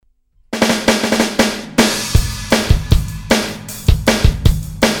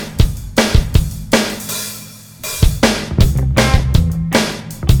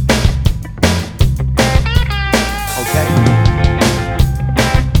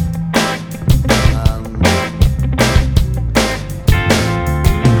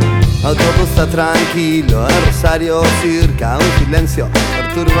todo está tranquilo, en Rosario circa un silencio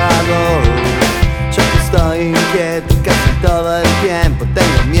perturbador. Yo que estoy inquieto casi todo el tiempo,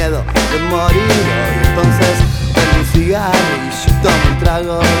 tengo miedo de morir hoy. Entonces prendo un cigarrillo, tomo un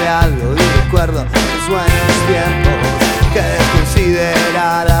trago de algo y recuerdo los buenos tiempos que es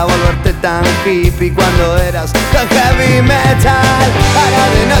considerar a volverte tan hippie cuando eras tan heavy metal. Ahora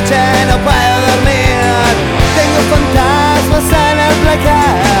de noche no puedo dormir, tengo fantasmas en el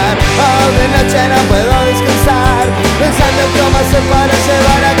placar. Oh, de noche no puedo descansar, pensando cómo hacer para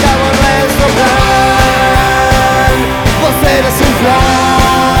llevar a cabo nuestro plan. Vos eres un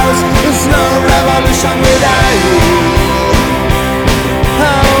flash, there's no revolution without you.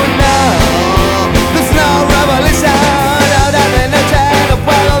 Oh no, there's no revolution. Ahora de noche no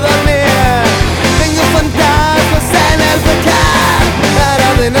puedo dormir, tengo fantasmas en el placar. Ahora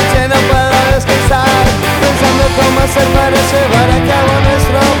de noche no puedo descansar, pensando cómo hacer para llevar a cabo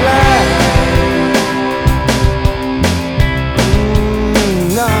nuestro plan.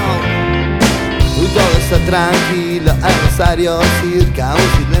 Todo está tranquilo, en Rosario circa un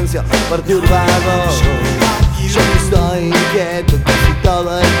silencio perturbador. Yo que estoy inquieto casi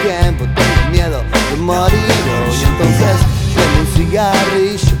todo el tiempo, tengo miedo de morir hoy. Entonces prendo un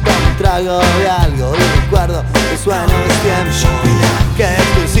cigarrillo, tomo un trago de algo y recuerdo los buenos tiempos que es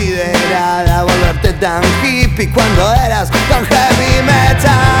considerada volverte tan hippie cuando eras tan heavy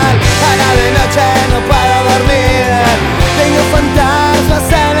metal. Ahora de noche no puedo dormir, tengo fantasmas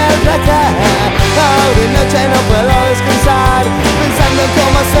en el placar. Oh, de noche no puedo descansar, pensando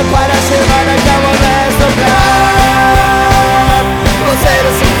cómo hacer para llevar a cabo nuestro plan. Vos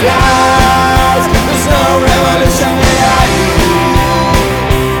eres un flash, there's no revolution without you.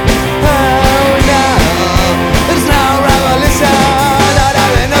 Oh no, there's no revolution. Ahora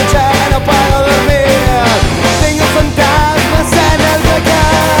de noche no puedo dormir, tengo fantasmas en el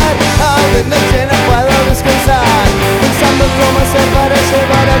placar. Oh, de noche no puedo descansar, pensando cómo hacer para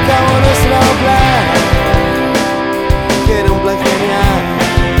llevar a cabo nuestro plan. Que era un plan genial,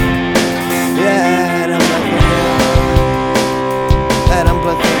 yeah, era un plan genial. Era un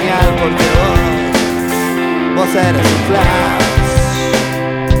plan genial porque vos eres un flash.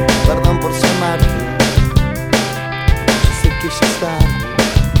 Perdón por llamarte, yo sé que ya es tarde,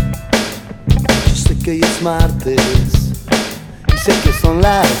 yo sé que hoy es martes y sé que son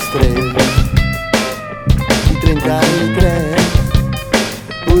las 3:33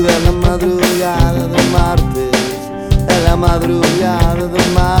 de la madrugada del martes, de la madrugada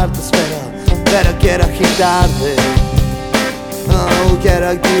del martes, pero quiero agitarte, oh, quiero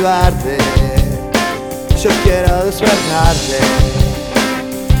activarte, yo quiero despertarte,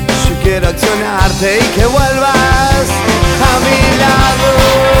 yo quiero accionarte y que vuelvas a mi lado.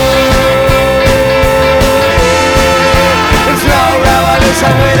 It's no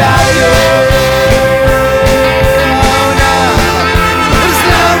revolution without you.